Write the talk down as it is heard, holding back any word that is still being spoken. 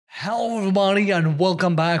Hello everybody and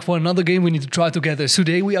welcome back for another game we need to try together.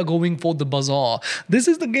 Today we are going for the Bazaar. This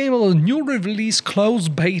is the game of a new release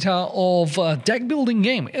closed beta of a deck building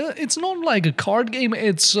game. It's not like a card game,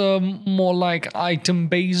 it's more like item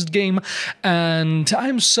based game, and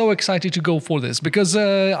I'm so excited to go for this because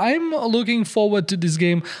I'm looking forward to this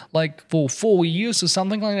game like for 4 years or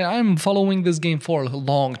something like that. I'm following this game for a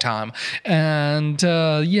long time, and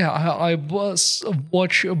I was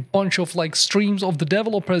watch a bunch of like streams of the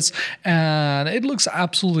developers, and it looks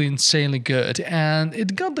absolutely insanely good, and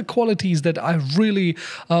it got the qualities that I really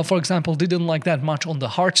for example didn't like that much on the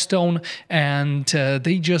Hearthstone, and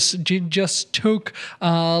they just took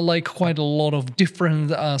like quite a lot of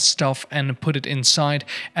different stuff and put it inside,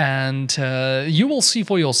 and you will see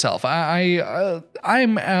for yourself.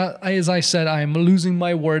 I'm as I said, I'm losing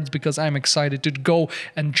my words because I'm excited to go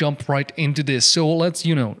and jump right into this. So let's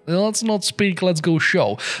not speak, let's go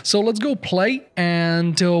show. So let's go play,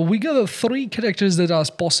 and we got 3 characters that are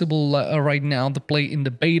possible right now to play in the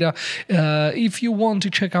beta. If you want to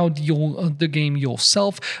check out the game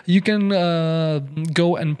yourself, you can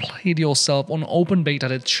go and play it yourself on open beta.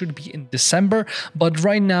 That should be in December, but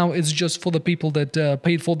right now it's just for the people that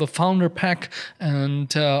paid for the founder pack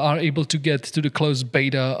and are able to get to the closed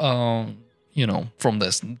beta from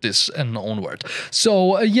this and onward.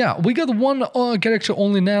 So yeah, we got 1 character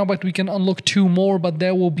only now, but we can unlock 2 more, but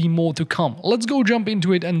there will be more to come. Let's go jump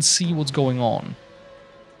into it and see what's going on.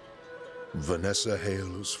 Vanessa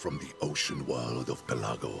hails from the ocean world of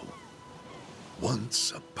Pelago.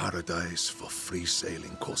 Once a paradise for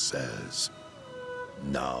free-sailing corsairs,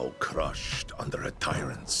 now crushed under a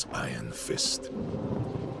tyrant's iron fist.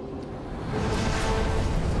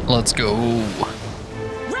 Let's go.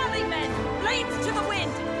 Rally men, blades to the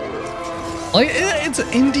wind. Like, it's an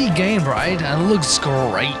indie game, right? And it looks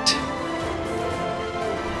great.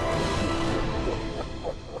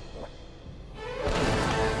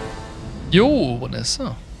 Yo,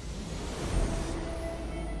 Vanessa.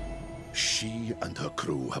 She and her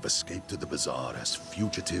crew have escaped to the Bazaar as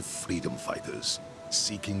fugitive freedom fighters,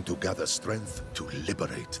 seeking to gather strength to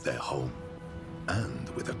liberate their home. And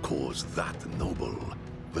with a cause that noble,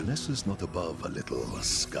 Vanessa's not above a little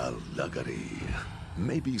skullduggery.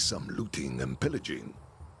 Maybe some looting and pillaging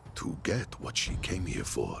to get what she came here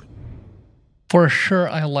for. For sure,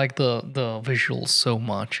 I like the visuals so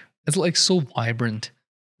much. It's like so vibrant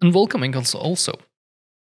and welcoming also.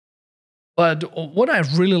 But what I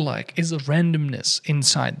really like is the randomness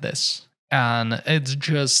inside this. And it's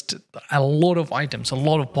just a lot of items, a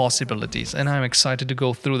lot of possibilities, and I'm excited to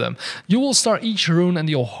go through them. You will start each rune at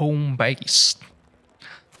your home base.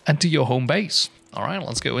 Enter your home base. All right,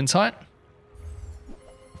 let's go inside.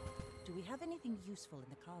 Do we have anything useful in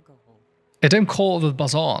the cargo hold? Item called the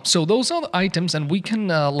Bazaar. So those are the items, and we can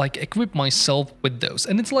like equip myself with those.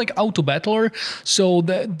 And it's like auto battler. So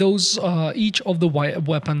those each of the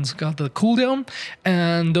weapons got the cooldown,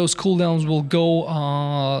 and those cooldowns will go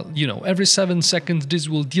every 7 seconds. This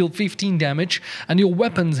will deal 15 damage, and your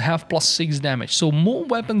weapons have +6 damage. So more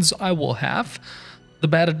weapons I will have, the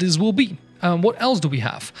better this will be. What else do we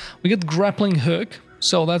have? We get grappling hook.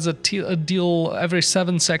 So that's a deal every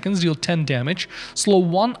 7 seconds, deal 10 damage. Slow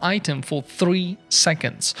 1 item for 3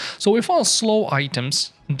 seconds. So if our slow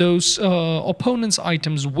items, those opponent's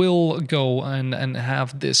items will go and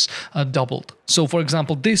have this doubled. So for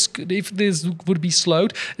example, if this would be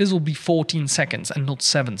slowed, this will be 14 seconds and not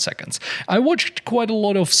 7 seconds. I watched quite a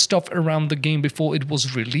lot of stuff around the game before it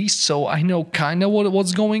was released, so I know kind of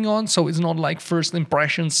what's going on. So it's not like first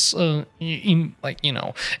impressions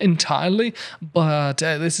entirely, but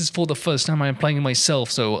this is for the first time I'm playing myself,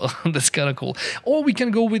 so that's kind of cool. Or we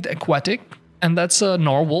can go with aquatic. And that's a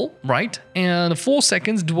narwhal, right? And 4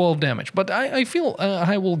 seconds, 12 damage. But I feel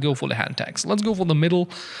I will go for the hand tags. Let's go for the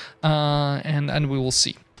middle, and we will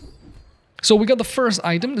see. So we got the first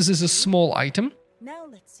item. This is a small item. Now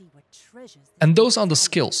let's see what treasures. And those are the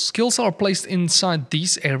skills. Skills are placed inside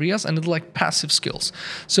these areas, and it's like passive skills.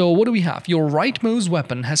 So what do we have? Your rightmost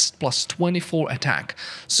weapon has +24 attack.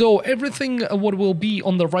 So everything what will be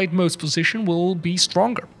on the rightmost position will be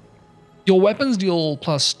stronger. Your weapons deal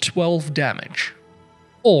 +12 damage.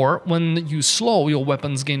 Or when you slow, your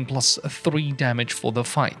weapons gain +3 damage for the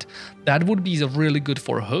fight. That would be really good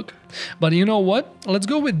for a hook. But you know what? Let's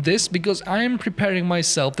go with this because I am preparing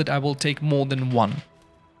myself that I will take more than 1.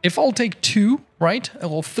 If I'll take 2, right,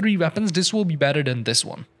 or 3 weapons, this will be better than this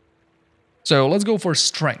one. So let's go for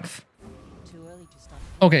strength.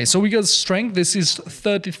 Okay, so we got strength. This is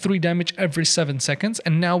 33 damage every 7 seconds,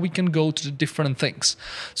 and now we can go to the different things.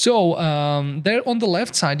 So there on the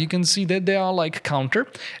left side, you can see that they are like counter,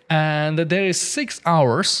 and there is 6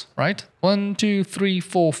 hours, right? 1, 2, 3,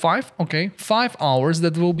 4, 5. Okay, 5 hours.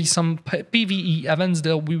 That will be some PvE events.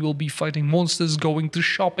 There we will be fighting monsters, going to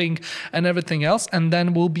shopping and everything else, and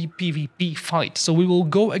then will be PvP fight. So we will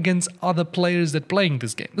go against other players that playing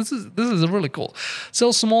this game. This is really cool.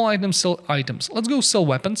 Sell small items, sell items. Let's go sell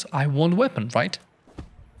weapons. I want weapon, right?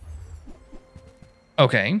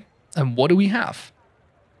 Okay, and what do we have?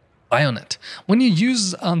 Bayonet. When you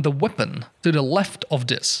use the weapon to the left of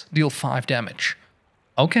this, deal 5 damage.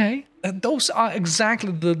 Okay, those are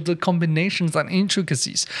exactly the combinations and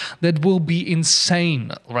intricacies that will be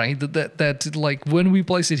insane, right? That like when we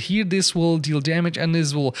place it here, this will deal damage and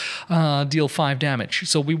this will deal 5 damage.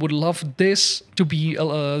 So we would love this to be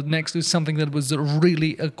next to something that was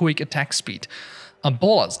really a quick attack speed.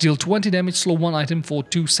 Bolas deal 20 damage, slow one item for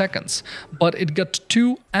 2 seconds, but it got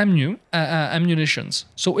 2 ammunitions,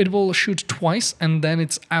 so it will shoot twice and then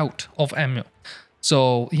it's out of ammo.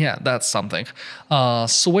 So yeah, that's something.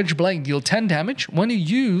 Switchblade deal 10 damage. When you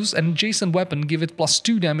use an adjacent weapon, give it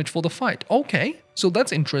 +2 damage for the fight. Okay, so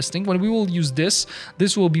that's interesting. When we will use this,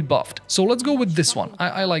 this will be buffed. So let's go with this one.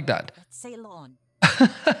 I like that. Sail on.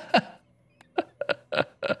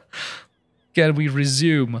 Can we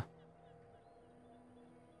resume?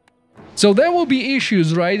 So there will be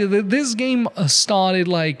issues, right? This game started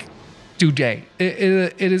like today.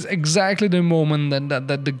 It is exactly the moment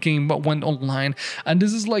that the game went online, and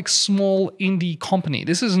this is like small indie company.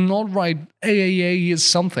 This is not right. AAA is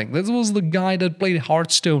something. This was the guy that played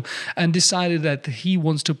Hearthstone and decided that he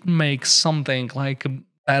wants to make something like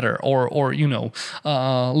better, or you know,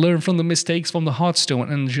 learn from the mistakes from the Hearthstone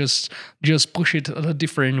and just push it a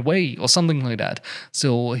different way or something like that.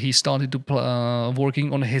 So he started to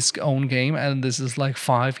working on his own game, and this is like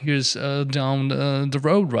 5 years down the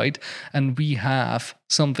road, right? And we have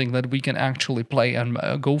something that we can actually play and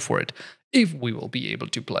go for it if we will be able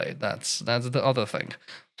to play. That's the other thing,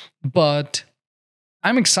 but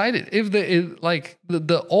I'm excited. If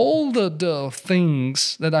all the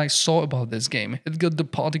things that I saw about this game, it got the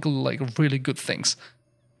particular like really good things,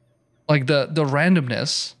 like the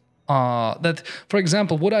randomness. That, for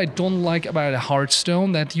example, what I don't like about a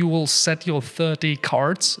Hearthstone, that you will set your 30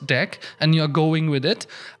 cards deck and you're going with it,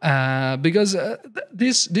 because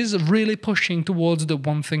this is really pushing towards the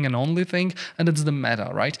one thing and only thing, and it's the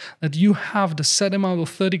meta, right? That you have the set amount of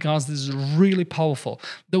 30 cards. This is really powerful.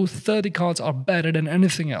 Those 30 cards are better than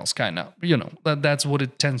anything else, kind of. You know, that's what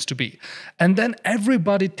it tends to be. And then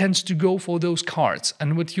everybody tends to go for those cards.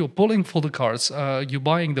 And with you pulling for the cards, you're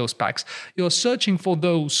buying those packs, you're searching for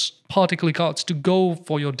those particular cards to go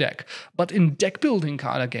for your deck. But in deck building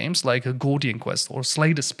kind of games like a Gordian Quest or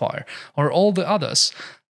Slay the Spire or all the others,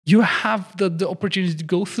 you have the opportunity to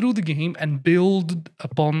go through the game and build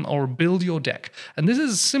upon or build your deck. And this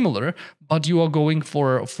is similar, but you are going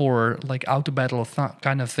for like auto battle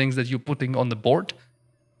kind of things that you're putting on the board.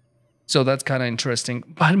 So that's kind of interesting,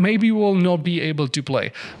 but maybe we'll not be able to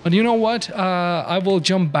play. But you know what? I will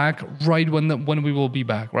jump back right when we will be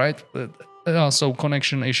back, right? So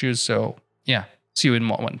connection issues, so yeah, see you in a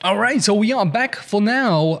moment. All right, so we are back. For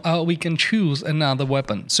now, we can choose another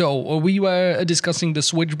weapon. So we were discussing the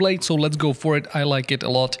Switchblade, so let's go for it. I like it a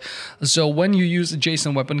lot. So when you use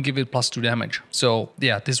adjacent weapon, give it +2 damage. So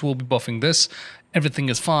yeah, this will be buffing this. Everything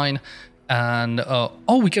is fine. And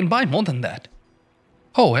oh, we can buy more than that.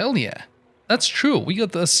 Oh, hell yeah. That's true. We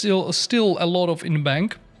got still a lot of in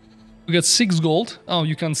bank. We got 6 gold. Oh,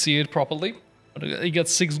 you can't see it properly. You got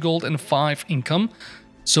 6 gold and 5 income.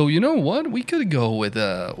 So you know what? We could go with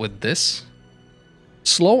this.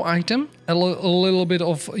 Slow item. A little bit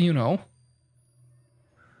of, you know.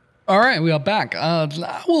 Alright, we are back.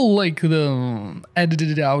 I will like edit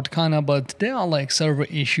it out kinda, but there are like server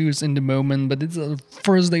issues in the moment, but it's the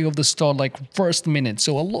first day of the start, like first minute,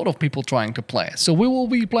 so a lot of people trying to play. So we will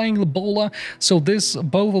be playing the Bola, so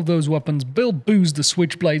both of those weapons will boost the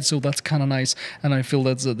Switchblade, so that's kinda nice, and I feel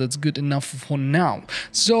that's good enough for now.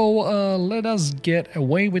 So let us get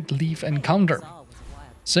away with Leaf Encounter.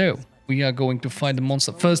 So we are going to fight the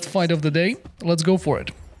monster. First fight of the day, let's go for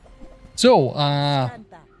it. So,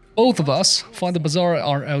 both of us find the Bazaar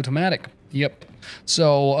are automatic. Yep.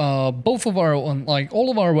 So both of our, like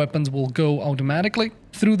all of our weapons will go automatically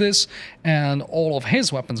through this, and all of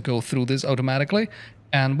his weapons go through this automatically.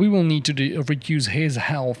 And we will need to reduce his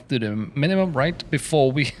health to the minimum, right?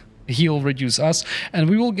 Before he'll reduce us, and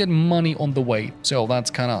we will get money on the way. So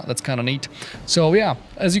that's kind of neat. So yeah,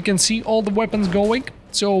 as you can see, all the weapons going.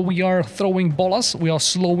 So we are throwing bolas, we are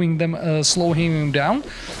slowing him down,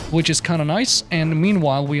 which is kind of nice. And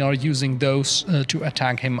meanwhile, we are using those to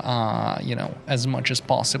attack him, you know, as much as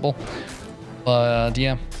possible. But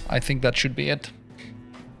yeah, I think that should be it.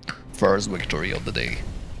 First victory of the day.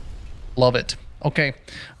 Love it. Okay,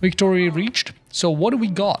 victory reached. So what do we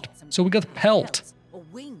got? So we got pelt. Or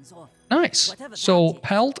wings or Nice. So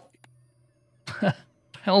pelt,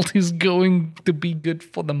 pelt is going to be good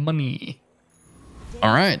for the money.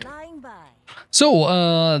 All right. flying by. So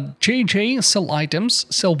JJ, sell items,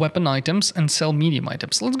 sell weapon items, and sell medium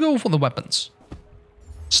items. Let's go for the weapons.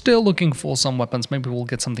 Still looking for some weapons. Maybe we'll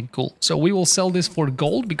get something cool. So we will sell this for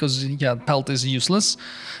gold because, yeah, pelt is useless.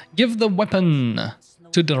 Give the weapon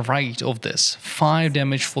to the right of this. 5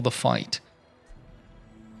 damage for the fight.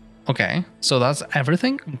 Okay, so that's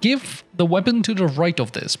everything. Give the weapon to the right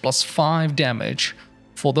of this. Plus 5 damage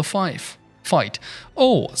for the fight.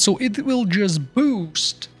 Oh, so it will just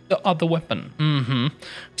boost the other weapon.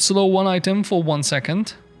 Slow one item for 1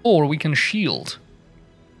 second. Or we can shield.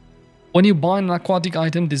 When you buy an aquatic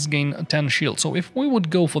item, this gain 10 shield. So if we would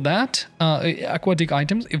go for that, aquatic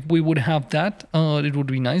items, if we would have that, it would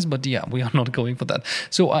be nice. But yeah, we are not going for that.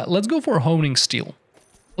 So let's go for honing steel.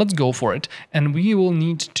 Let's go for it. And we will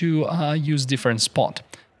need to use different spot.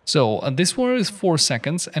 So this one is 4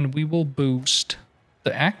 seconds and we will boost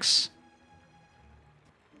the axe.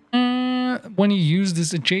 When you use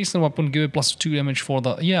this adjacent weapon, give it plus 2 damage for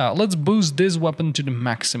the... Yeah, let's boost this weapon to the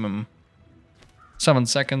maximum. 7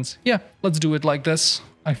 seconds. Yeah, let's do it like this.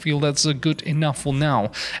 I feel that's good enough for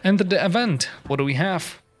now. Enter the event. What do we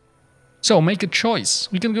have? So make a choice.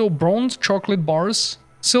 We can go bronze chocolate bars,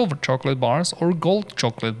 silver chocolate bars, or gold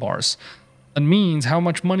chocolate bars. That means how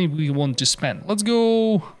much money we want to spend. Let's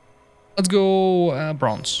go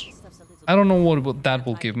bronze. I don't know what that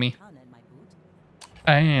will give me.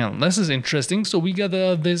 And this is interesting. So we got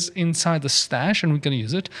this inside the stash and we can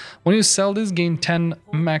use it. When you sell this, gain 10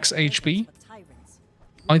 max HP.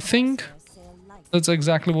 I think that's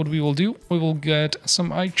exactly what we will do. We will get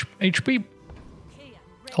some HP.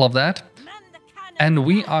 I love that. And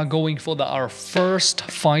we are going for our first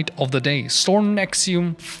fight of the day. Storm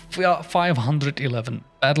Nexium 511.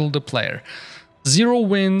 Battle the player. 0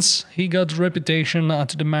 wins. He got reputation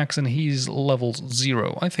to the max and he's level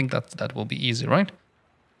 0. I think that will be easy, right?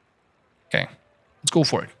 Okay, let's go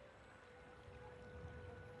for it.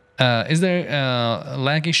 Is there a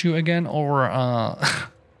lag issue again or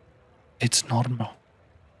it's normal?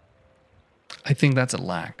 I think that's a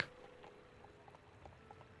lag.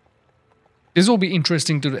 This will be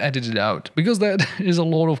interesting to edit it out because there is a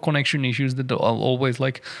lot of connection issues that I'll always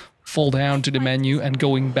like fall down to the menu and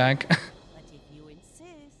going back.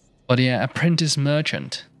 But yeah, Apprentice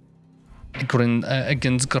Merchant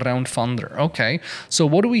against Ground Thunder. Okay, so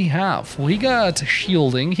what do we have? We got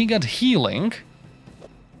shielding, he got healing.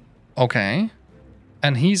 Okay.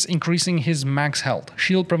 And he's increasing his max health.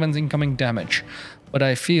 Shield prevents incoming damage. But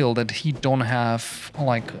I feel that he don't have,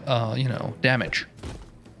 like, you know, damage.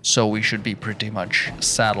 So we should be pretty much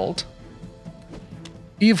saddled.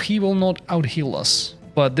 If he will not out-heal us.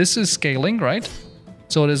 But this is scaling, right?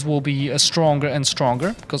 So this will be stronger and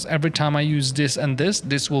stronger. Because every time I use this and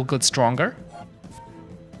this will get stronger.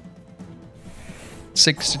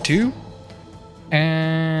 62.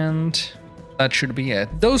 And... that should be it.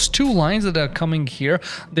 Those 2 lines that are coming here,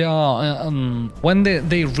 they are when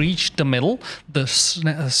they reach the middle, the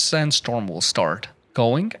sandstorm will start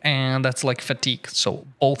going, and that's like fatigue. So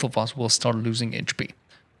both of us will start losing HP.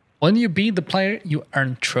 When you beat the player, you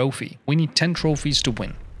earn trophy. We need 10 trophies to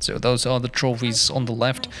win. So those are the trophies on the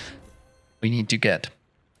left we need to get.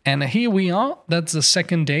 And here we are. That's the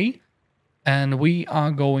second day, and we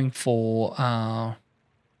are going for.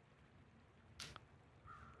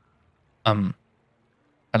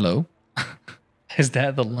 Hello? Is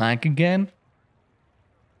that the lag again?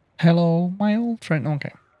 Hello, my old friend.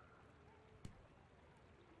 Okay.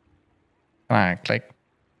 Click.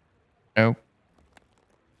 No.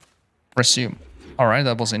 Resume. Alright,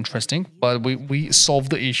 that was interesting. But we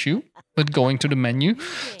solved the issue with going to the menu.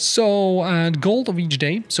 So, gold of each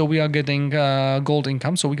day. So we are getting gold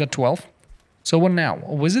income. So we got 12. So what now?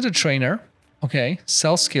 Visit a trainer. Okay.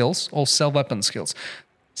 Sell skills or sell weapon skills.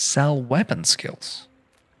 Sell weapon skills.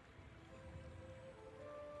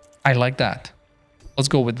 I like that. Let's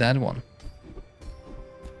go with that one.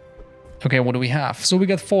 Okay, what do we have? So we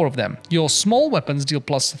got 4 of them. Your small weapons deal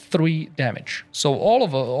plus 3 damage. So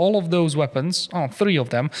all of those weapons, 3 of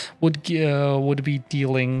them would be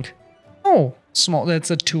dealing. Oh, small.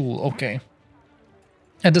 That's a tool. Okay.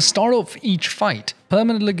 At the start of each fight,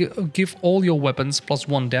 permanently give all your weapons plus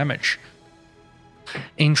 1 damage.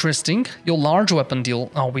 Interesting. Your large weapon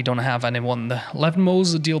deal. Oh, we don't have anyone. The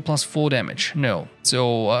leftmost deal plus 4 damage. No.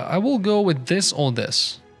 So I will go with this or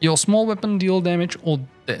this. Your small weapon deal damage or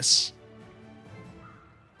this.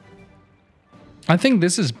 I think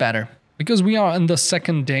this is better Because we are on the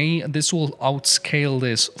second day, this will outscale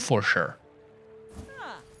this for sure.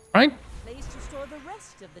 Right? Place to store the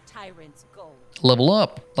rest of the tyrant's gold. Level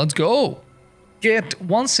up. Let's go. Get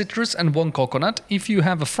 1 citrus and 1 coconut. If you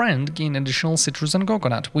have a friend, gain additional citrus and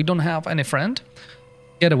coconut. We don't have any friend.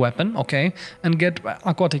 Get a weapon, okay, and get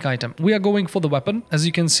aquatic item. We are going for the weapon. As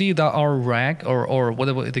you can see, that our rag or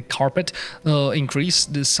whatever, the carpet increase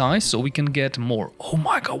this size, so we can get more. Oh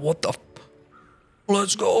my god, what the...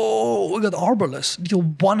 Let's go! We got Arbalest. Deal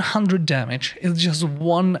 100 damage. It's just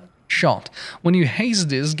one shot. When you haste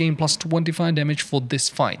this, gain plus 25 damage for this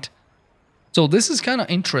fight. So this is kind of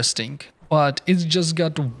interesting, but it's just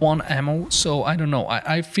got 1 ammo, so I don't know.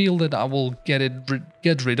 I feel that I will get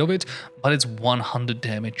rid of it, but it's 100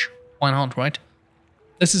 damage. Why not, right?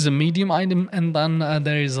 This is a medium item, and then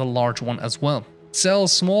there is a large one as well.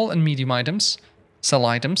 Sells small and medium items. Sell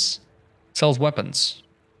items. Sells weapons.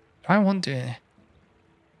 Do I want to...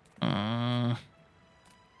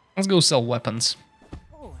 let's go sell weapons.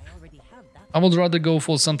 Oh, I already have that. I would rather go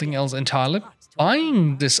for something else entirely.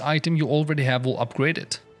 Buying this item you already have will upgrade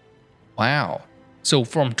it. Wow. So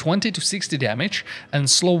from 20 to 60 damage and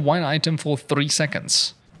slow 1 item for 3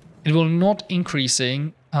 seconds. It will not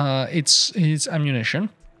increasing its ammunition.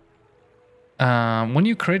 When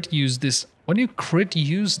you crit use this,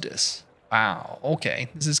 wow, okay,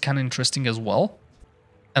 this is kind of interesting as well.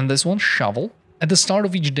 And this one, shovel. At the start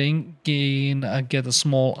of each day, get a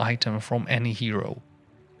small item from any hero.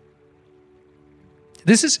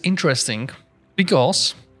 This is interesting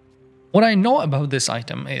because what I know about this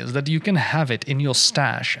item is that you can have it in your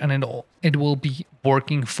stash and it will be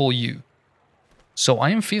working for you. So I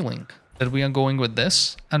am feeling that we are going with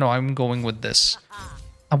this. I know I'm going with this.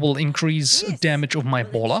 I will increase damage of my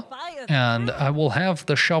bola and I will have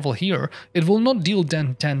the shovel here. It will not deal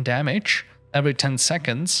 10 damage every 10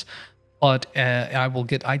 seconds, but I will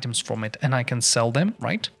get items from it and I can sell them,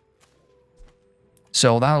 right?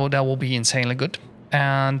 So that will be insanely good.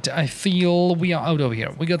 And I feel we are out of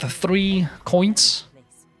here. We got the 3 coins.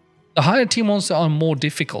 The higher tier monsters are more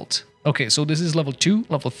difficult. Okay, so this is level 2,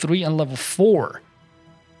 level 3, and level 4.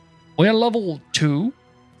 We are level 2,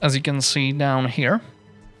 as you can see down here.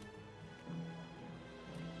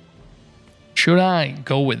 Should I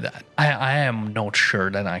go with that? I am not sure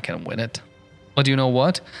that I can win it. But you know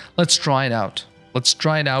what? Let's try it out. Let's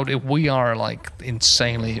try it out if we are like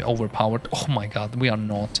insanely overpowered. Oh my god, we are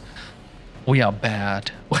not. We are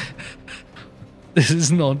bad. This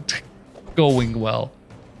is not going well.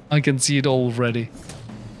 I can see it already.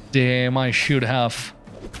 Damn, I should have.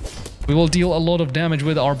 We will deal a lot of damage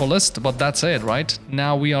with Arbalest, but that's it, right?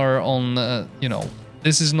 Now we are on, you know,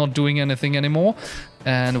 this is not doing anything anymore,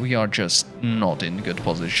 and we are just not in good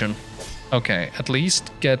position. Okay, at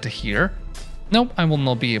least get here. Nope, I will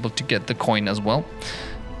not be able to get the coin as well.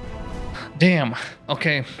 Damn.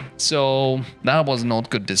 Okay, so that was not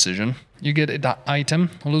good decision. You get an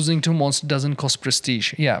item. Losing 2 monsters doesn't cost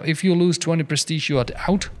prestige. Yeah, if you lose 20 prestige, you are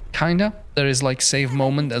out. Kinda. There is like save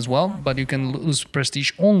moment as well, but you can lose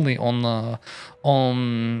prestige only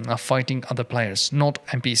on fighting other players, not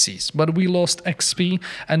NPCs. But we lost XP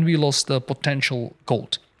and we lost the potential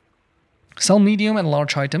gold. Sell medium and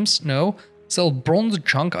large items. No. Sell bronze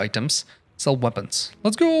chunk items. Sell weapons.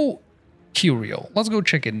 Let's go Curio. Let's go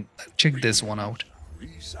check this one out.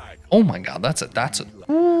 Oh my god, that's it.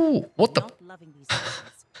 Ooh, what the...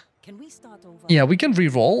 Can we start over? Yeah, we can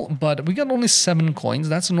re-roll, but we got only 7 coins.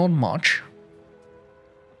 That's not much.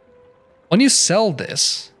 When you sell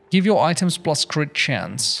this, give your items plus crit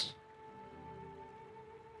chance.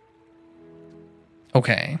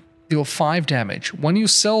 Okay, deal 5 damage. When you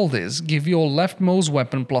sell this, give your leftmost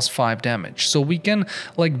weapon plus 5 damage. So we can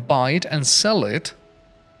like buy it and sell it.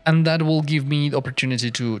 And that will give me the opportunity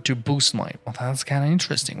to boost my... Well, that's kind of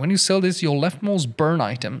interesting. When you sell this, your leftmost burn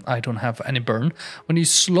item... I don't have any burn. When you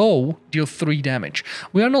slow, deal 3 damage.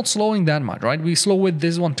 We are not slowing that much, right? We slow with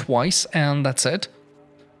this one twice, and that's it.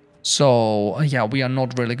 So, yeah, we are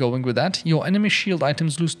not really going with that. Your enemy shield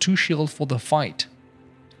items lose 2 shield for the fight.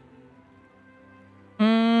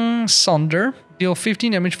 Sunder. Deal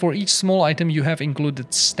 15 damage for each small item you have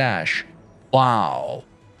included stash. Wow.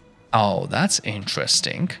 Oh, that's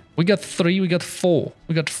interesting. We got 3, we got 4.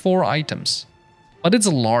 We got 4 items. But it's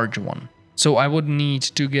a large one. So I would need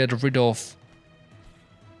to get rid of...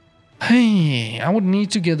 Hey, I would need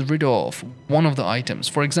to get rid of one of the items.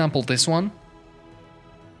 For example, this one.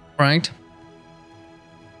 Right?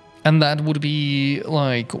 And that would be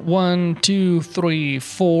like 1, 2, 3,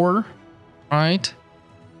 4. Right?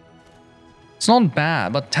 It's not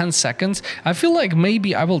bad, but 10 seconds. I feel like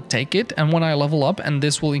maybe I will take it, and when I level up and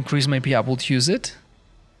this will increase, maybe I will use it.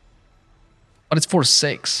 But it's for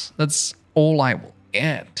 6. That's all I will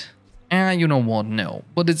get. You know what? No,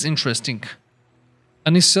 but it's interesting.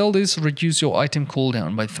 And you sell this, reduce your item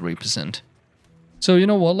cooldown by 3%. So you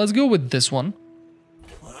know what? Let's go with this one.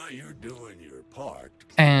 While you're doing your part,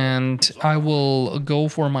 And I will go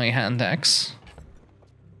for my hand axe.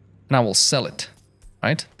 And I will sell it.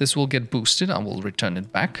 Right? This will get boosted. I will return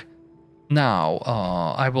it back. Now,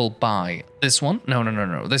 I will buy this one.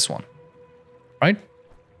 No, this one. Right?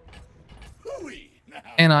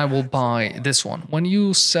 And I will buy this one. When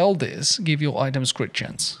you sell this, give your items crit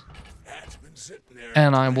chance.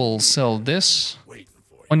 And I will sell this.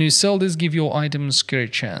 When you sell this, give your items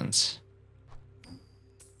crit chance.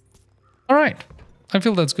 Alright. I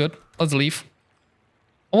feel that's good. Let's leave.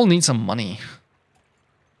 I will need some money.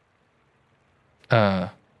 I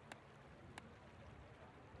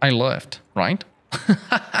left, right?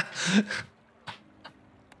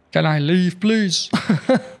 Can I leave, please?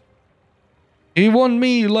 He want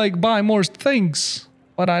me, like, buy more things,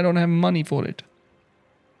 but I don't have money for it.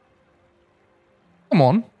 Come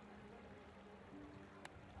on.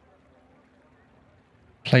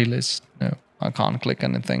 Playlist. No, I can't click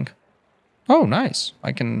anything. Oh, nice.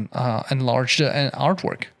 I can enlarge the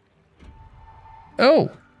artwork. Oh,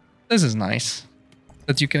 this is nice.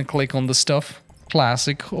 That you can click on the stuff.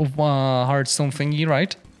 Classic of Hearthstone thingy,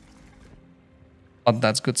 right? But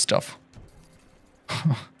that's good stuff.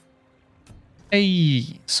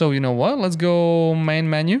 Hey, so you know what? Let's go main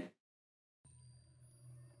menu.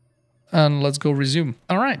 And let's go resume.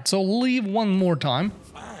 Alright, so leave one more time.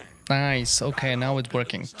 Nice, okay, now it's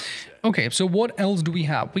working. Okay, so what else do we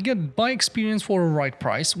have? We get buy experience for a right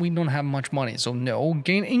price. We don't have much money, so no.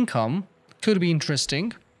 Gain income. Could be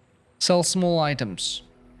interesting. Sell small items.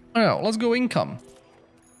 Oh, let's go income.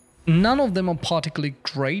 None of them are particularly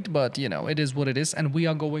great, but you know, it is what it is. And we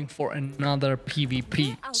are going for another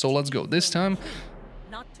PvP. So let's go. This time,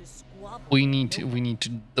 we need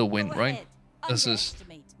to the win, right? This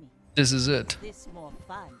is it.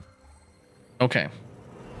 Okay.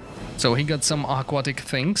 So he got some aquatic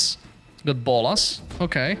things. Got bolas.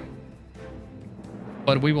 Okay.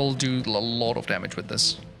 But we will do a lot of damage with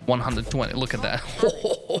this. 120. Look at that.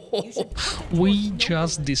 We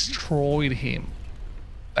just destroyed him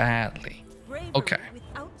badly. Okay.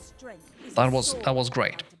 That was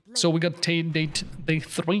great. So we got day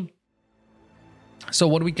 3. So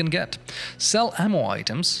what we can get? Sell ammo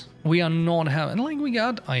items. We are not having, like, we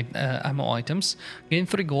got ammo items. Gain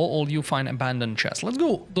 3 gold, all you find abandoned chest. Let's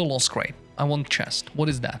go the lost crate. I want chest. What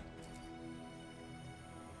is that?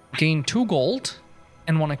 Gain 2 gold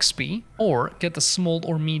and 1 XP, or get a small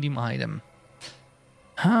or medium item.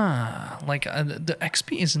 Like the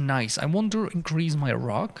XP is nice. I want to increase my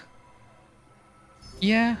rock.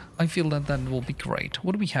 Yeah, I feel that will be great.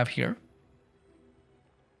 What do we have here?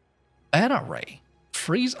 Beta ray.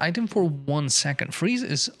 Freeze item for 1 second. Freeze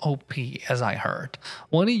is OP, as I heard.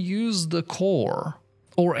 When you use the core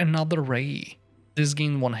or another ray, this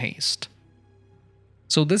gain 1 haste.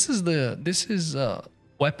 So this is a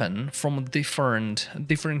weapon from a different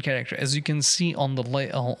character, as you can see on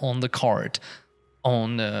the card,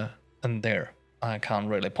 and there. I can't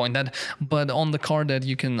really point that, but on the card that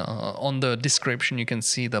you can on the description you can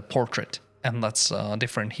see the portrait. And that's a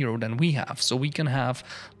different hero than we have. So we can have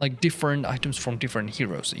like different items from different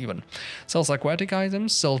heroes even. Sells aquatic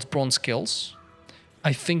items, sells bronze skills.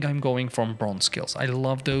 I think I'm going from bronze skills. I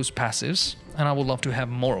love those passives and I would love to have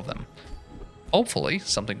more of them. Hopefully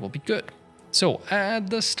something will be good. So at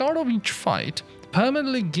the start of each fight,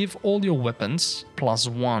 permanently give all your weapons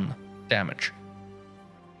 +1 damage.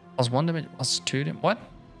 +1 damage, +2 damage, what?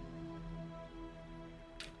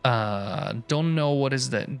 Don't know what is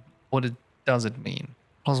that, what it does it mean?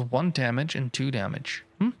 +1 damage and 2 damage.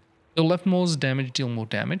 Your leftmost damage deal more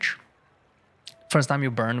damage. First time you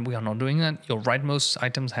burn, we are not doing that. Your rightmost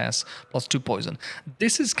items has +2 poison.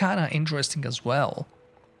 This is kind of interesting as well.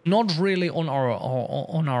 Not really on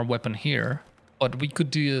our weapon here, but we could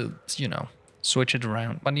do, you know, switch it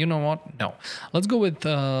around. But you know what? No. Let's go with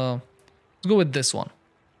this one.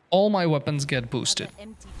 All my weapons get boosted.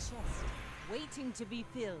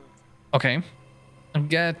 Okay. And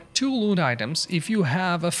get 2 loot items. If you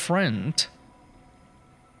have a friend,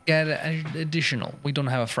 get an additional. We don't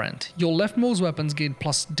have a friend. Your leftmost weapons gain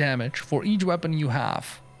plus damage for each weapon you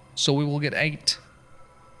have. So we will get 8.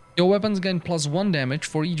 Your weapons gain +1 damage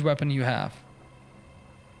for each weapon you have.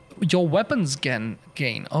 Your weapons gain.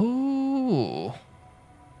 Oh.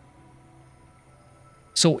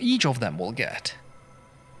 So each of them will get.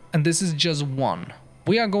 And this is just 1.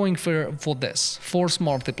 We are going for this. Force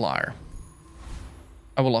multiplier.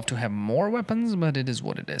 I would love to have more weapons, but it is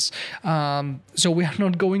what it is. So we are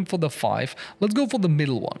not going for the 5. Let's go for the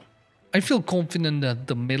middle one. I feel confident that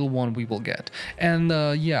the middle one we will get. And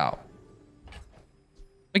yeah,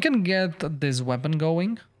 we can get this weapon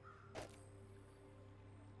going.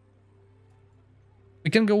 We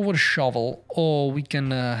can go with a shovel, or we can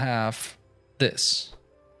have this.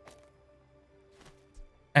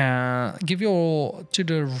 Give your to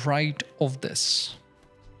the right of this.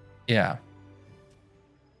 Yeah.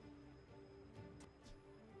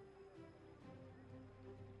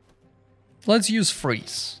 Let's use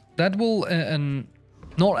freeze. That will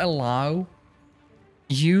not allow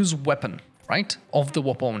use weapon, right, of the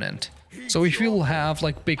opponent. So if you'll have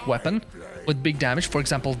like big weapon with big damage, for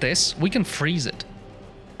example this, we can freeze it.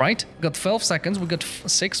 Right? We got 12 seconds, we got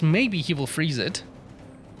 6, maybe he will freeze it.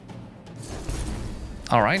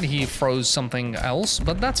 Alright, he froze something else,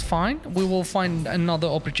 but that's fine. We will find another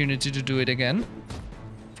opportunity to do it again.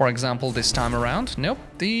 For example, this time around. Nope,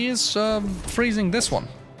 he is freezing this one.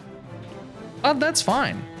 But that's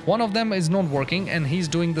fine. One of them is not working, and he's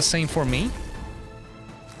doing the same for me.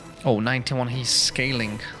 Oh, 91, he's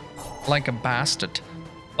scaling like a bastard.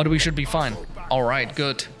 But we should be fine. Alright,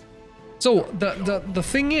 good. So, the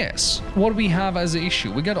thing is, what we have as an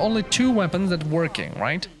issue, we got only 2 weapons that are working,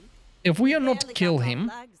 right? If we are not kill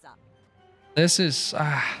him, this is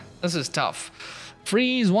tough.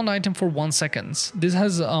 Freeze 1 item for 1 second. This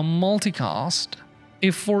has a multicast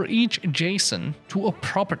if for each adjacent to a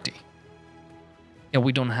property. Yeah,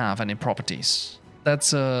 we don't have any properties.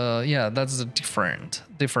 That's yeah, that's a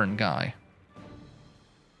different guy.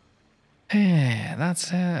 Hey,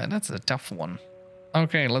 that's a tough one.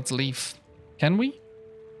 Okay, let's leave. Can we?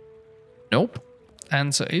 Nope.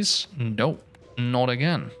 Answer is nope. Not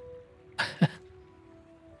again.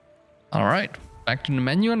 Alright, back to the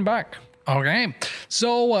menu and back. Okay,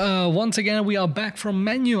 so once again we are back from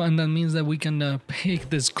menu, and that means that we can pick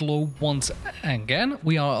this globe once again.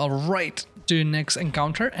 We are right to the next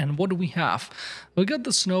encounter, and what do we have? We got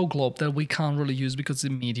the snow globe that we can't really use because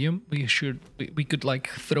it's medium. We could like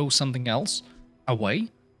throw something else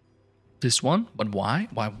away. This one, but why?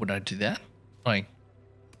 Why would I do that? Like,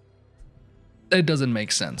 it doesn't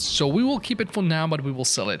make sense. So we will keep it for now, but we will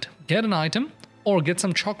sell it. Get an item, or get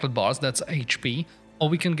some chocolate bars. That's HP. Or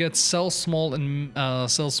we can get sell small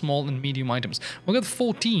and medium items. We got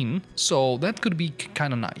 14, so that could be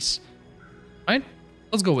kind of nice, right?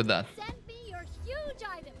 Let's go with that. Send me your huge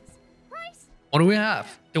items. Price? What do we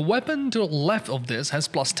have? The weapon to the left of this has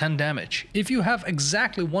plus 10 damage. If you have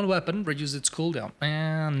exactly one weapon, reduce its cooldown.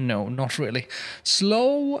 No, not really.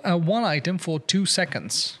 Slow 1 item for 2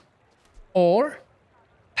 seconds. Or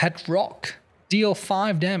Pet Rock. Deal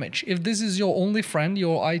 5 damage. If this is your only friend,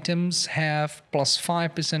 your items have plus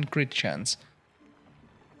 5% crit chance.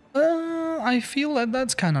 I feel that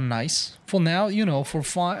that's kind of nice. For now, you know, for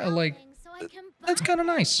 5, like, that's kind of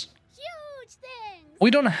nice. Huge things. We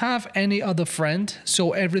don't have any other friend,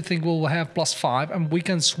 so everything will have plus 5, and we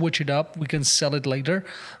can switch it up. We can sell it later.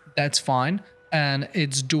 That's fine. And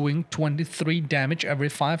it's doing 23 damage every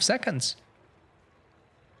 5 seconds.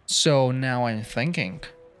 So now I'm thinking,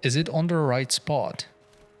 is it on the right spot?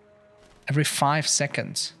 Every 5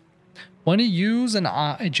 seconds. When you use an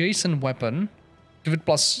adjacent weapon, give it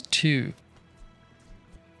plus 2.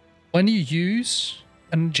 When you use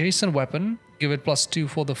an adjacent weapon, give it plus 2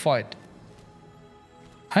 for the fight.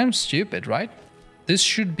 I'm stupid, right? This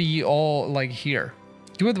should be all like here.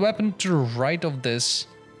 Give it weapon to the right of this.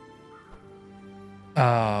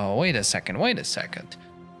 Wait a second.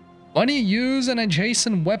 When you use an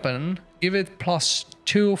adjacent weapon, give it plus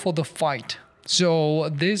 2 for the fight. So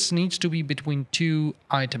this needs to be between 2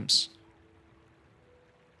 items.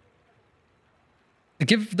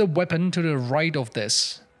 Give the weapon to the right of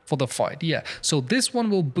this for the fight. Yeah, so this one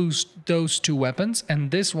will boost those 2 weapons, and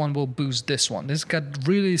this one will boost this one. This got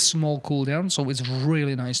really small cooldown, so it's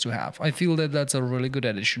really nice to have. I feel that that's a really good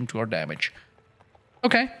addition to our damage.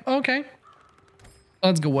 Okay.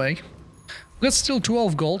 Let's go away. We got still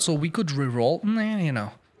 12 gold, so we could reroll. Nah, you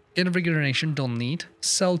know. Get regeneration, don't need.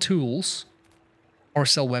 Sell tools. Or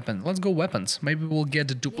sell weapons. Let's go weapons. Maybe we'll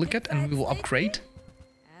get a duplicate and we will upgrade.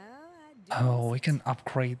 Oh, we can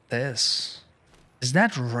upgrade this. Is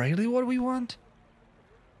that really what we want?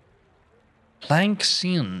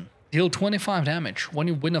 Lanxian. Deal 25 damage. When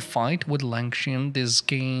you win a fight with Lanxian, this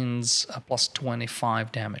gains a plus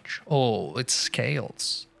 25 damage. Oh, it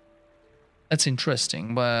scales. That's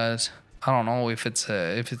interesting, but I don't know if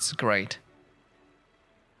it's great.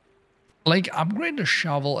 Like, upgrade the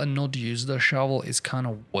shovel and not use the shovel is kind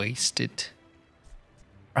of wasted.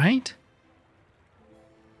 Right?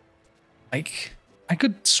 Like, I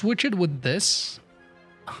could switch it with this.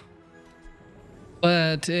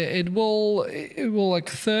 But it will like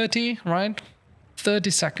 30, right? 30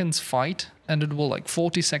 seconds fight, and it will like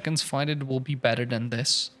 40 seconds fight, it will be better than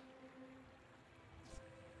this.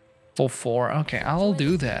 For 4, okay, I'll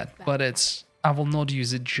do that, but I will not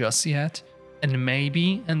use it just yet. And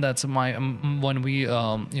maybe, and that's my when we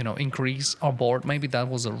you know, increase our board, maybe that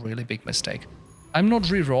was a really big mistake. I'm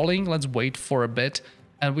not re-rolling. Let's wait for a bit,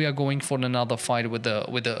 and we are going for another fight with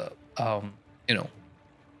the you know,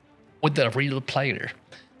 with the real player.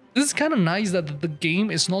 This is kind of nice that the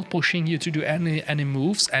game is not pushing you to do any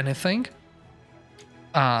moves, anything,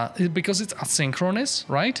 because it's asynchronous,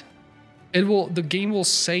 right? The game will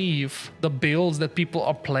save the builds that people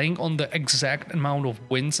are playing on the exact amount of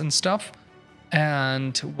wins and stuff.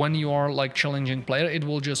 And when you are like challenging player, it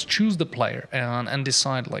will just choose the player and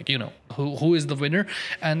decide, like, you know, who is the winner.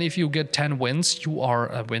 And if you get 10 wins, you are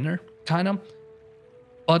a winner, kind of.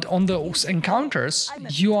 But on those encounters,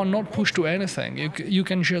 you are not pushed to anything. You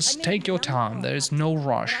can just take your time. There is no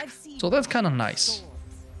rush. So that's kind of nice.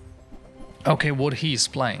 Okay, what he's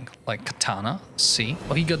playing, like Katana, see?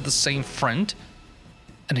 Well, he got the same friend,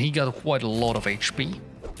 and he got quite a lot of HP.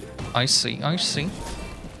 I see, I see.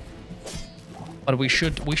 But we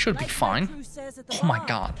should be fine. Oh my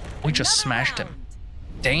god, we just smashed him.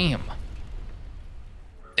 Damn.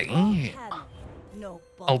 Damn.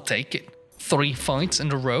 I'll take it. 3 fights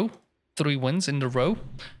in a row. 3 wins in a row.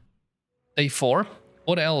 Day 4.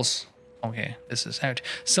 What else? Okay, this is out.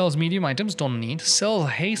 Sells medium items, don't need. Sells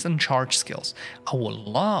haste and charge skills. I would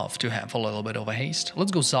love to have a little bit of a haste.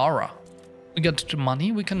 Let's go Zara. We got the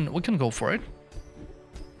money, we can go for it.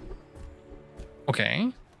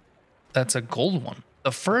 Okay. That's a gold one.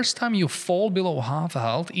 The first time you fall below half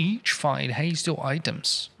health, each fight haste your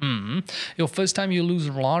items. Your first time you lose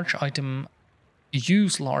a large item,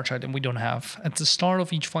 use large item we don't have. At the start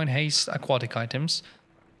of each fight, haste aquatic items.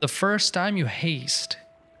 The first time you haste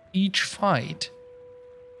each fight,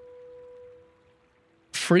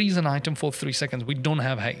 freeze an item for 3 seconds. We don't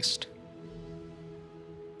have haste.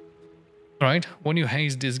 Right? When you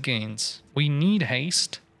haste these gains, we need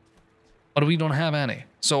haste, but we don't have any.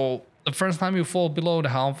 So the first time you fall below the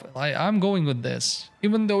half, I'm going with this.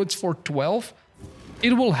 Even though it's for 12,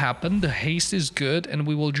 it will happen. The haste is good, and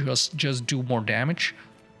we will just do more damage.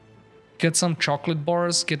 Get some chocolate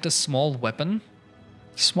bars, get a small weapon.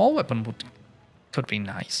 Small weapon could be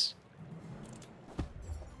nice.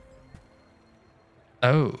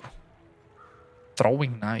 Oh.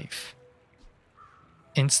 Throwing knife.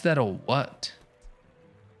 Instead of what?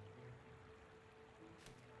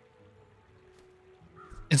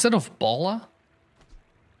 Instead of Bola?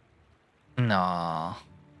 Nah.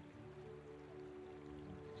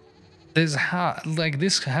 This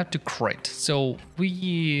had to crit, so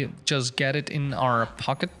we just get it in our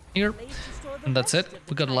pocket here, and that's it.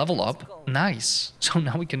 We got level up. Nice. So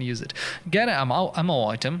now we can use it. Get ammo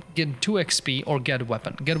item, get 2 XP, or get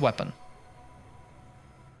weapon. Get weapon.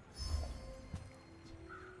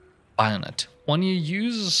 Bayonet. When you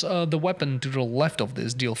use the weapon to the left of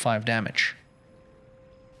this, deal 5 damage.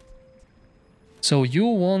 So you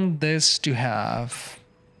want this to have...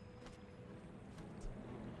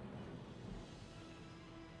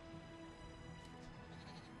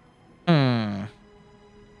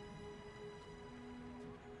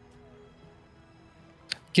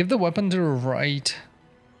 Give the weapon to the right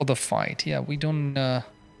for the fight. Yeah, we don't...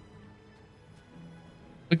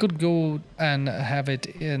 we could go and have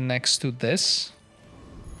it next to this.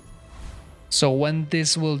 So when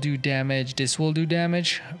this will do damage, this will do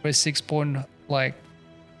damage. With 6 point, like...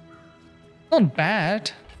 Not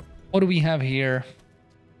bad. What do we have here?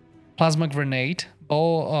 Plasma grenade.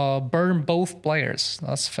 Burn both players.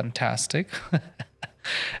 That's fantastic.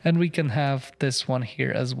 And we can have this one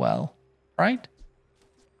here as well. Right?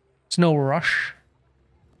 There's no rush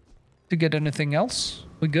to get anything else.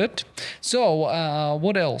 We good? So,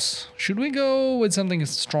 what else? Should we go with something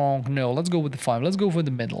strong? No, let's go with the 5. Let's go for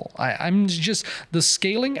the middle. I'm just... The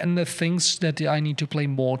scaling and the things that I need to play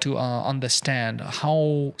more to understand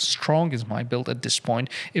how strong is my build at this point.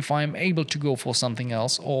 If I'm able to go for something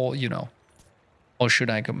else, or, you know... Or should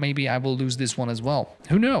I go? Maybe I will lose this one as well.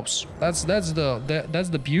 Who knows? That's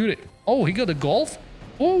the beauty. Oh, he got a golf?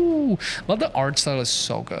 Oh, but the art style is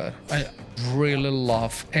so good. I really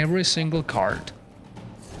love every single card.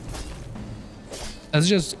 That's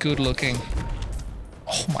just good looking.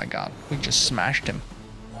 Oh my god, we just smashed him.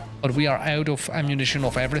 But we are out of ammunition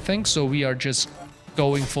of everything, so we are just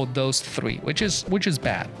going for those 3, which is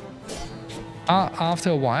bad.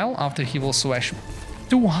 After a while, after he will smash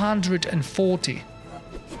 240.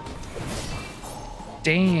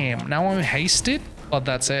 Damn, now I'm hasted, but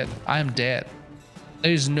that's it. I'm dead.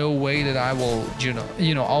 There's no way that I will,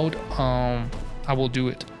 I will do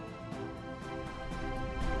it.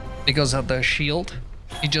 because of the shield.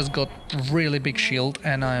 He just got really big shield,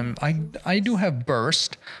 and I do have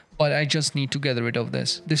burst, but I just need to get rid of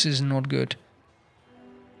this. This is not good.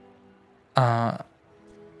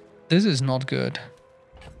 This is not good.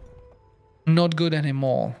 Not good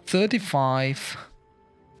anymore. 35.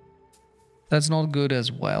 That's not good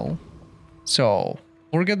as well. So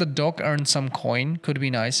forget the dog, earn some coin. Could be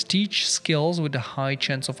nice. Teach skills with a high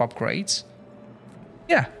chance of upgrades.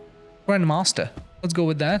 Yeah, Grandmaster. Let's go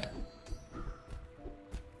with that.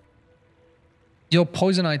 Your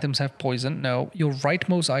poison items have poison. No, your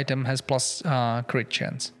rightmost item has plus crit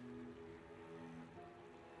chance.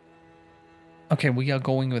 Okay, we are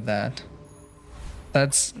going with that.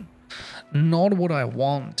 That's not what I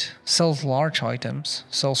want. Sells large items.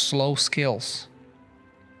 Sells slow skills.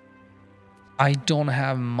 I don't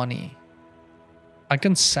have money. I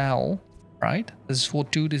can sell, right? This is for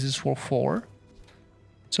 2, this is for 4.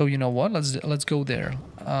 So you know what? Let's go there.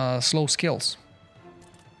 Slow skills.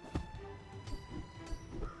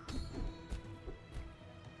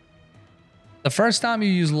 The first time you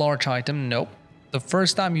use large item, nope. The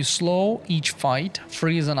first time you slow each fight,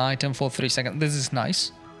 freeze an item for 3 seconds. This is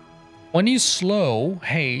nice. When you slow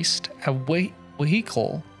haste a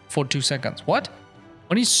vehicle for 2 seconds. What?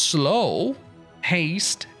 When you slow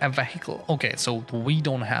haste a vehicle. Okay, so we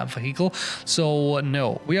don't have vehicle. So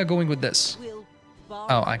no, we are going with this.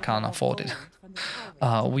 Oh, I can't afford it.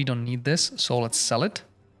 We don't need this, so let's sell it.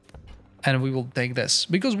 And we will take this.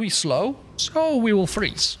 Because we slow, so we will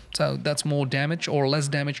freeze. So that's more damage or less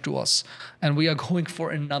damage to us. And we are going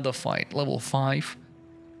for another fight, level 5.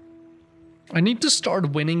 I need to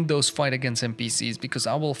start winning those fights against NPCs because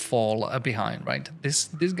I will fall behind, right? This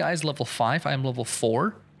guy is level 5, I'm level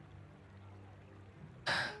 4.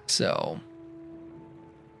 So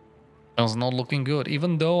it was not looking good.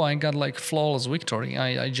 Even though I got like flawless victory,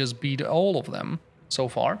 I just beat all of them so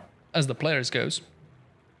far, as the players goes.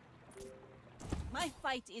 My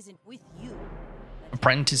fight isn't with you.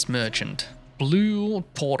 Apprentice Merchant. Blue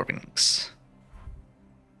Porwings.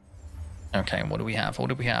 Okay, what do we have? What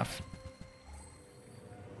do we have?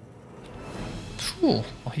 Ooh,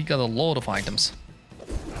 he got a lot of items.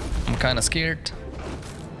 I'm kind of scared.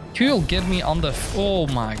 He'll get me on the... Oh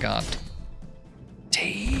my god.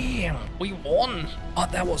 Damn, we won. Oh,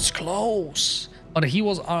 that was close. But he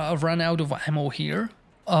was ran out of ammo here.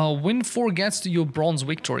 Win 4 gets to your bronze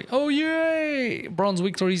victory. Oh yay! Bronze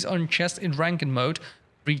victories earn chest in ranked mode.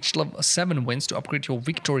 Reach level 7 wins to upgrade your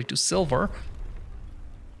victory to silver.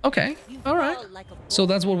 Okay, alright. So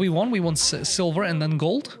that's what we want. We want silver and then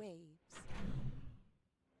gold.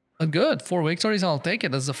 But good, 4 victories, I'll take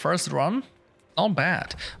it. That's the first run. Not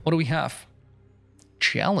bad. What do we have?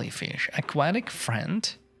 Jellyfish. Aquatic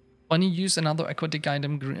friend. When you use another aquatic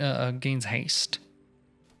item, gains haste.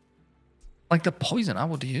 Like the poison, I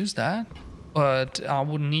would use that. But I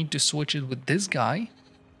would need to switch it with this guy.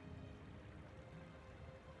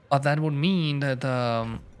 But that would mean that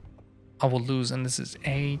I will lose. And this is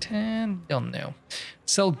 8 and don't know.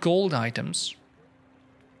 Sell gold items.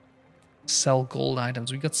 Sell gold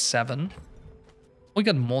items. We got 7. We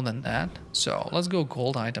got more than that. So let's go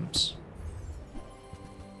gold items.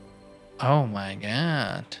 Oh my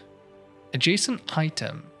god. Adjacent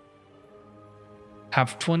item.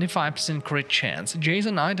 Have 25% crit chance.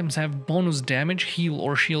 Adjacent items have bonus damage, heal,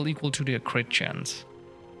 or shield equal to their crit chance.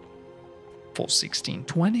 For 16.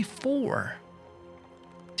 24.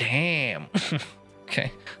 Damn.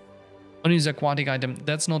 Okay. Unused aquatic item.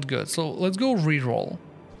 That's not good. So let's go reroll.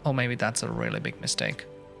 Oh, maybe that's a really big mistake.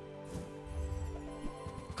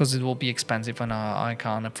 Because it will be expensive and I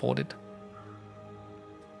can't afford it.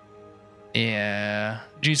 Yeah.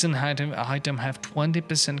 Adjacent item have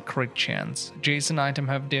 20% crit chance. Adjacent item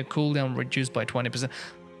have their cooldown reduced by 20%.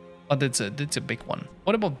 But that's a big one.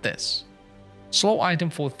 What about this? Slow item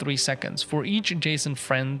for 3 seconds. For each adjacent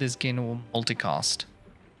friend, this gain will multicast.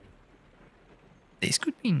 This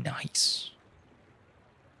could be nice.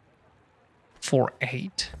 For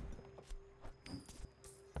 8.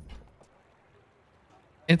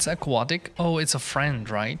 It's aquatic. Oh, it's a friend,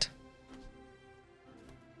 right?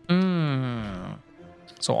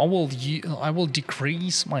 So I will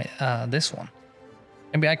decrease my this one.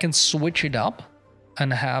 Maybe I can switch it up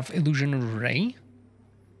and have illusion ray.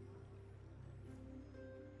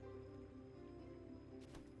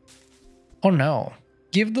 Oh no.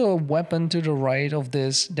 Give the weapon to the right of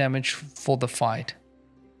this damage for the fight.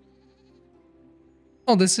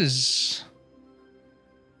 Oh, this is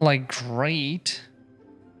like great.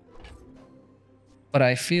 But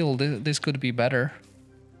I feel this could be better.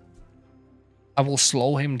 I will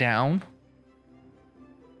slow him down.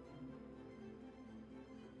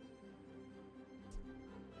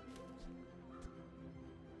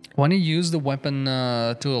 When you use the weapon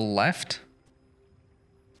to the left,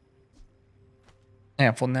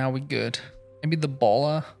 yeah, for now we're good. Maybe the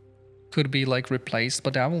baller could be like replaced,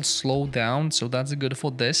 but that will slow down, so that's good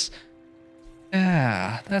for this.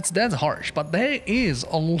 Yeah, that's harsh, but there is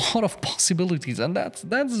a lot of possibilities, and that's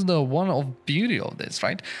the one of beauty of this,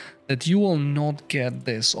 right? That you will not get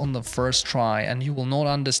this on the first try, and you will not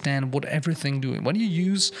understand what everything doing. When you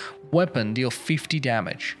use weapon, deal 50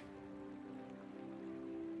 damage.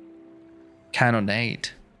 Cannonade.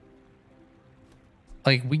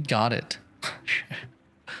 Like, we got it.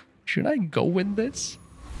 Should I go with this?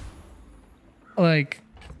 Like,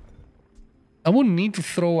 I would need to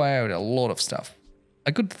throw out a lot of stuff.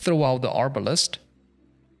 I could throw out the arbalist.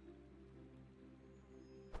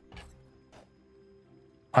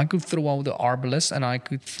 I could throw out the arbalist, and I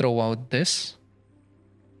could throw out this.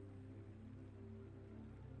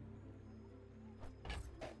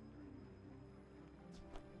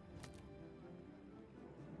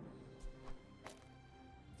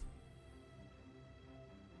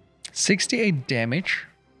 $68 damage.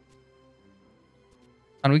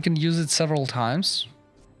 And we can use it several times.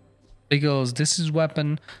 Because this is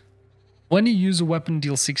weapon. When you use a weapon,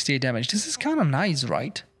 deal 68 damage. This is kind of nice,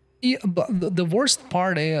 right? Yeah, but the worst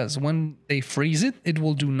part is when they freeze it, it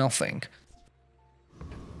will do nothing.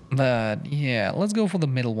 But yeah, let's go for the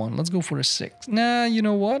middle one. Let's go for a 6. Nah, you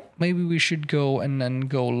know what? Maybe we should go and then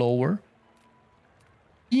go lower.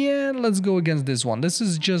 Yeah, let's go against this one. This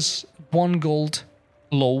is just 1 gold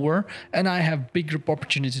lower, and I have bigger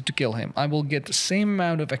opportunity to kill him. I will get the same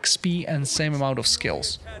amount of XP and same amount of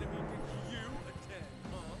skills.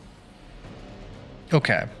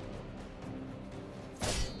 Okay.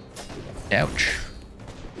 Ouch.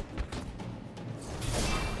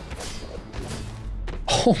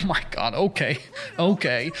 Oh my god, okay.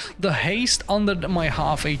 Okay. The haste under my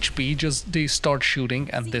half HP, just they start shooting,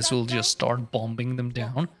 and this will just start bombing them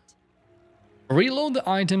down. Reload the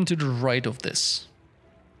item to the right of this.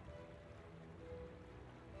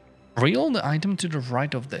 Reload the item to the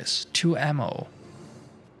right of this. 2 ammo.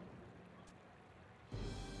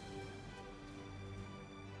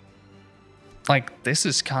 Like, this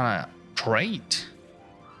is kind of great.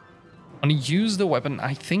 When you use the weapon,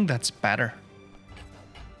 I think that's better.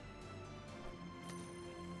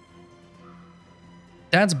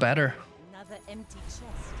 That's better. Another empty chest,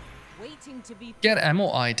 waiting to be Get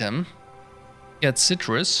ammo item. Get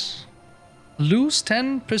citrus. Lose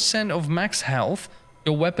 10% of max health.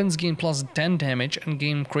 Your weapons gain plus 10 damage and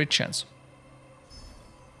gain crit chance.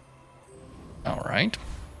 Alright.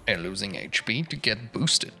 They're losing HP to get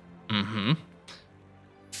boosted.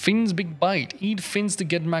 Finn's Big Bite. Eat fins to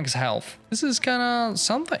get max health. This is kinda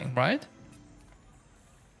something, right?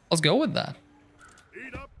 Let's go with that.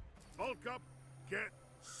 Eat up, bulk up, get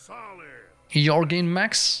solid. Your gain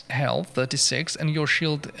max health, 36, and your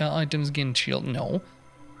shield items gain shield, no.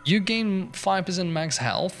 You gain 5% max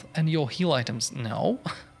health, and your heal items, no.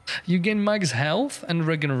 You gain max health and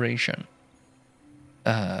regeneration.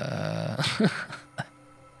 I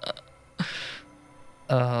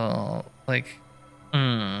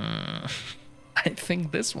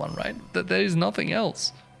think this one, right? There is nothing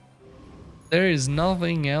else. There is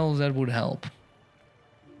nothing else that would help.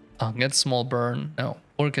 Get small burn, no.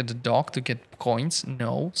 Work at the dock to get coins,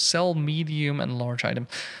 no. Sell medium and large item.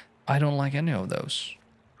 I don't like any of those.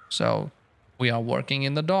 So we are working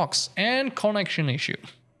in the docks and connection issue.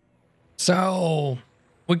 So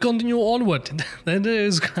we continue onward. That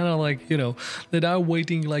is kind of like, you know, that I'm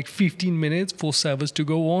waiting like 15 minutes for servers to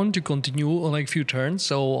go on to continue like few turns.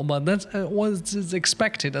 So, but that's what is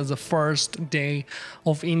expected as the first day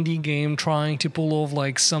of indie game trying to pull off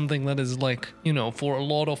like something that is like, you know, for a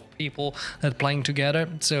lot of people that playing together.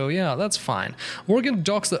 So yeah, that's fine. We're gonna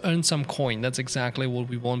docks to earn some coin. That's exactly what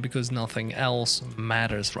we want because nothing else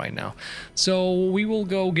matters right now. So we will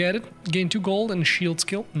go get it. Gain 2 gold and shield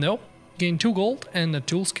skill. Nope. Gain 2 gold and a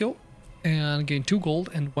tool skill, and gain 2 gold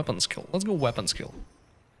and weapon skill. Let's go weapon skill.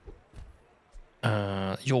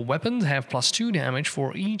 Your weapons have +2 damage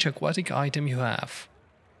for each aquatic item you have.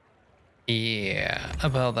 Yeah,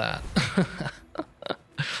 about that.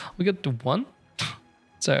 We got to 1.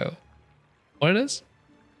 So, what it is?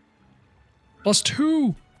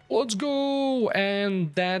 +2. Let's go,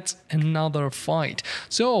 and that's another fight.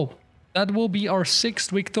 So, That will be our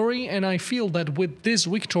 6th victory, and I feel that with this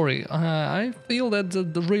victory, I feel that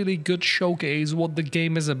the really good showcase what the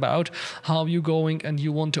game is about, how you going and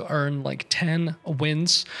you want to earn like 10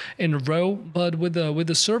 wins in a row. But with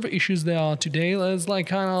the server issues there are today, it's like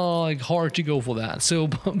kind of like hard to go for that. So,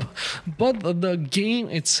 but the game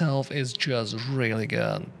itself is just really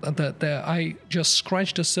good. I just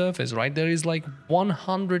scratched the surface, right? There is like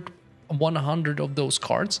 100 of those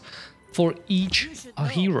cards for each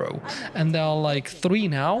hero, and there are like 3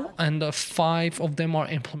 now, and 5 of them are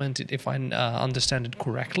implemented, if I understand it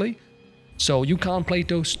correctly. So you can't play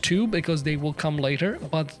those 2 because they will come later,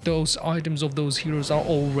 but those items of those heroes are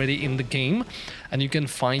already in the game and you can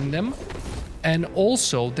find them. And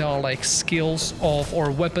also there are like skills of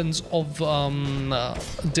or weapons of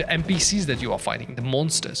the NPCs that you are fighting, the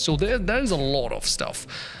monsters. So there's a lot of stuff,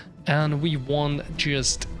 and we won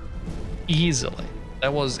just easily.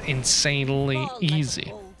 That was insanely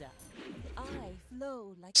easy.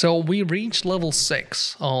 So we reached level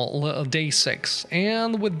 6, day 6,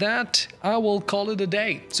 and with that I will call it a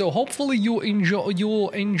day. So hopefully you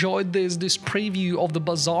enjoyed this preview of the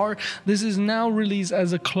Bazaar. This is now released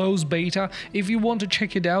as a closed beta. If you want to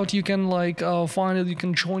check it out, you can like find it. You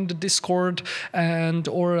can join the Discord and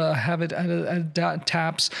or have it at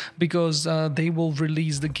tabs, because they will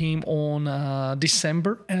release the game on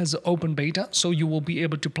December as open beta. So you will be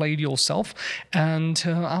able to play it yourself, and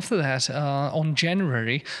after that on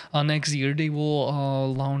January next year they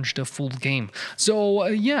will launch the full game. So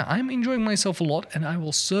yeah, I'm enjoying myself a lot, and I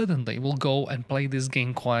will certainly go and play this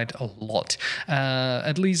game quite a lot.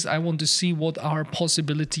 At least I want to see what are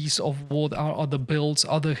possibilities of what are other builds,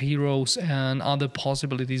 other heroes, and other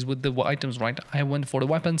possibilities with the items, right? I went for the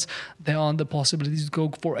weapons. There are the possibilities to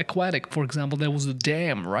go for aquatic. For example, there was the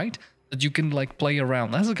dam, right? That you can like play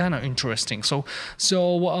around. That's kind of interesting. So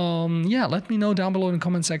yeah, let me know down below in the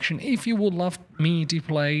comment section if you would love me to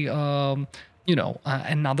play you know,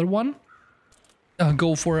 another one.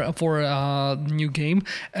 Go for a new game,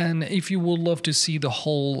 and if you would love to see the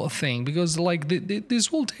whole thing, because like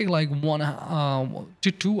this will take like 1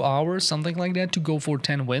 to 2 hours, something like that, to go for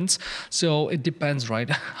 10 wins. So it depends, right,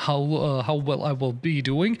 how well I will be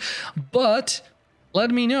doing, but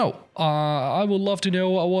let me know. I would love to know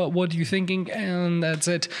what you're thinking, and that's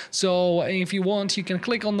it. So if you want, you can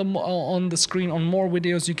click on the screen on more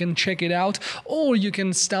videos. You can check it out, or you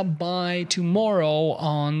can stop by tomorrow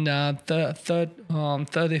on the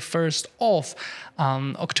 31st of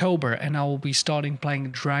October, and I will be starting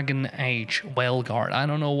playing Dragon Age Whaleguard. I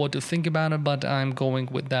don't know what to think about it, but I'm going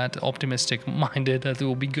with that optimistic minded that it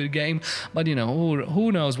will be a good game. But you know,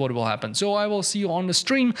 who knows what will happen. So I will see you on the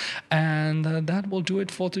stream, and that will do it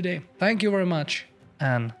for today. Thank you very much,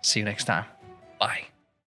 and see you next time. Bye.